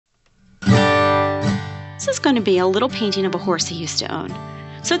This is going to be a little painting of a horse he used to own.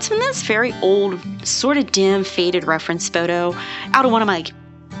 So it's from this very old, sort of dim, faded reference photo out of one of my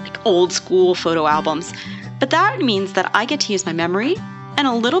old school photo albums. But that means that I get to use my memory and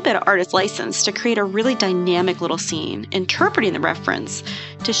a little bit of artist license to create a really dynamic little scene, interpreting the reference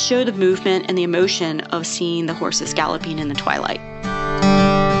to show the movement and the emotion of seeing the horses galloping in the twilight.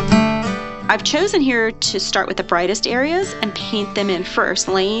 I've chosen here to start with the brightest areas and paint them in first,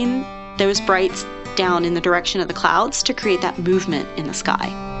 laying those brights down in the direction of the clouds to create that movement in the sky.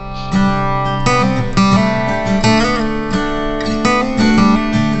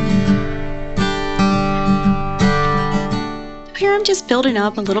 Here I'm just building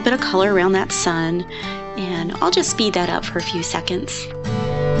up a little bit of color around that sun, and I'll just speed that up for a few seconds.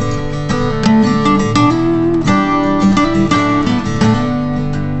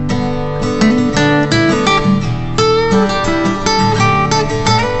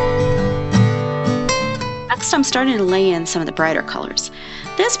 Next, I'm starting to lay in some of the brighter colors.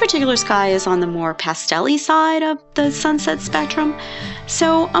 This particular sky is on the more pastel-y side of the sunset spectrum,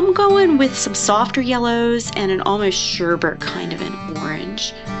 so I'm going with some softer yellows and an almost sherbet kind of an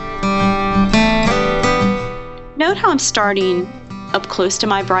orange. Note how I'm starting up close to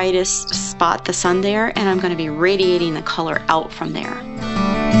my brightest spot, the sun there, and I'm going to be radiating the color out from there.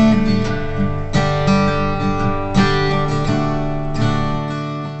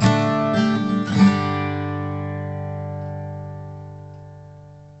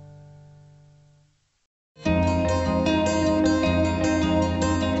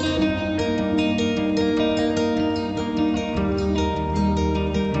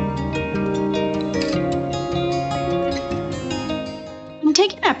 I'm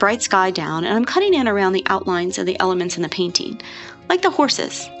taking that bright sky down and I'm cutting in around the outlines of the elements in the painting, like the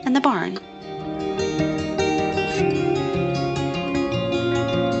horses and the barn.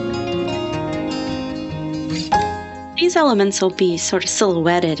 These elements will be sort of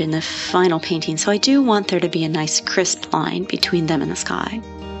silhouetted in the final painting, so I do want there to be a nice crisp line between them and the sky.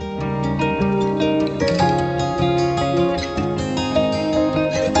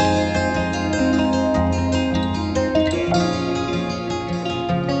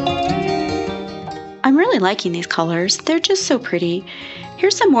 I'm really liking these colors. They're just so pretty.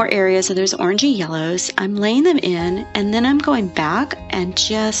 Here's some more areas of those orangey yellows. I'm laying them in, and then I'm going back and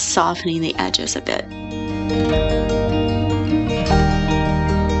just softening the edges a bit.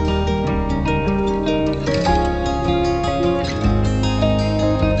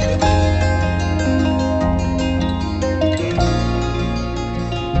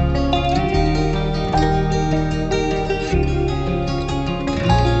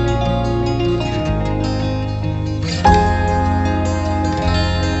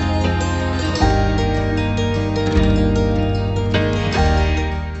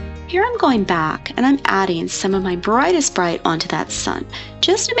 Going back and I'm adding some of my brightest bright onto that sun,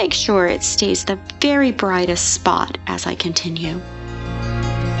 just to make sure it stays the very brightest spot as I continue.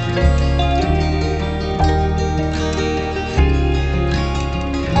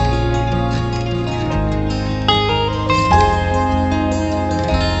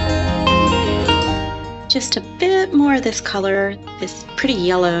 Just a bit more of this color, this pretty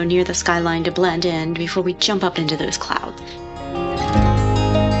yellow near the skyline to blend in before we jump up into those clouds.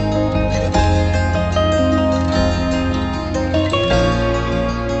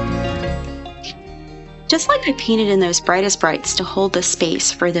 Just like I painted in those brightest brights to hold the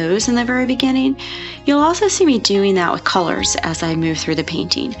space for those in the very beginning, you'll also see me doing that with colors as I move through the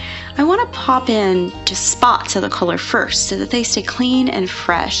painting. I want to pop in just spots of the color first so that they stay clean and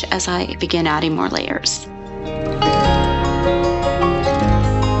fresh as I begin adding more layers.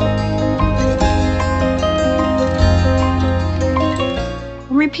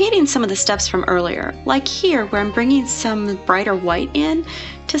 I'm repeating some of the steps from earlier, like here where I'm bringing some brighter white in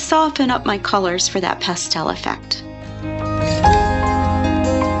to soften up my colors for that pastel effect.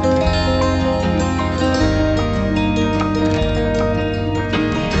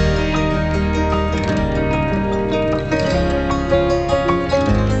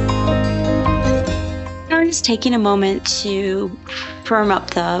 Now I'm just taking a moment to firm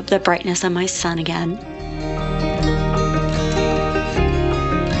up the brightness of my sun again.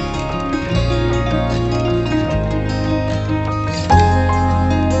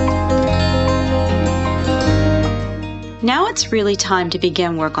 Now it's really time to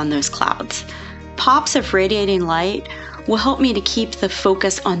begin work on those clouds. Pops of radiating light will help me to keep the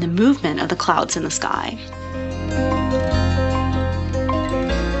focus on the movement of the clouds in the sky.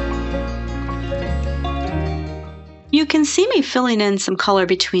 You can see me filling in some color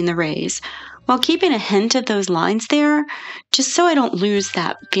between the rays, while keeping a hint of those lines there, just so I don't lose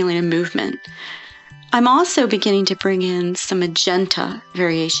that feeling of movement. I'm also beginning to bring in some magenta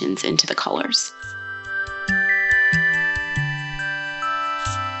variations into the colors.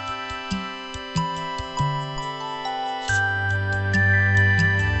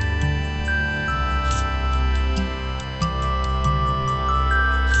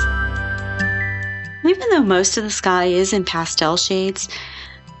 Even though most of the sky is in pastel shades,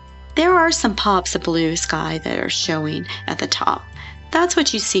 there are some pops of blue sky that are showing at the top. That's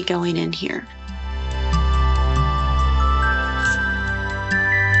what you see going in here.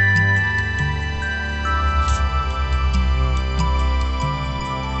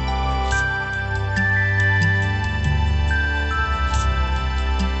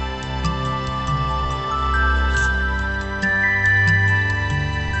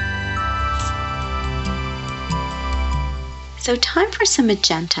 So time for some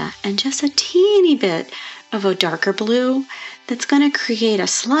magenta and just a teeny bit of a darker blue that's going to create a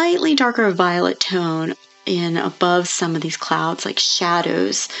slightly darker violet tone in above some of these clouds, like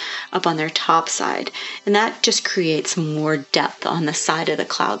shadows up on their top side. And that just creates more depth on the side of the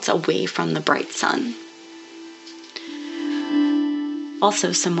clouds away from the bright sun.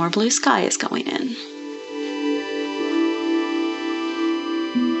 Also, some more blue sky is going in.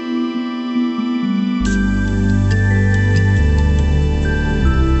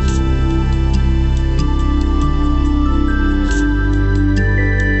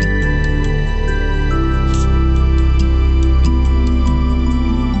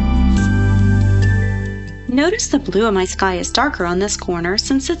 Notice the blue of my sky is darker on this corner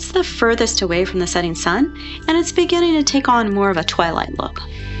since it's the furthest away from the setting sun, and it's beginning to take on more of a twilight look.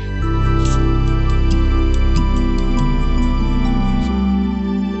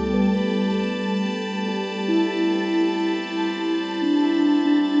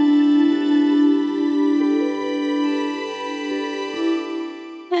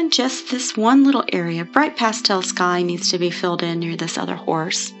 And just this one little area, bright pastel sky, needs to be filled in near this other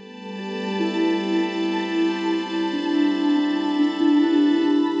horse.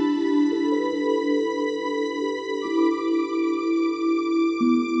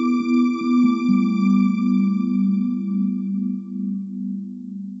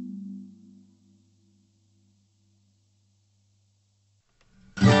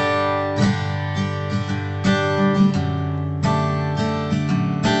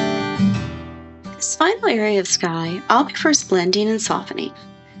 This final area of sky, I'll be first blending and softening.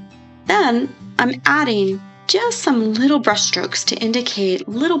 Then I'm adding just some little brush strokes to indicate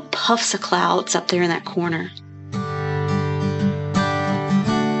little puffs of clouds up there in that corner.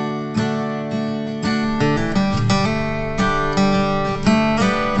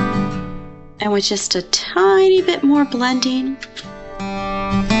 And with just a tiny bit more blending,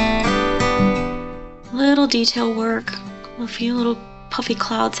 little detail work, a few little puffy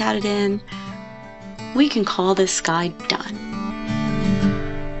clouds added in, we can call this sky done.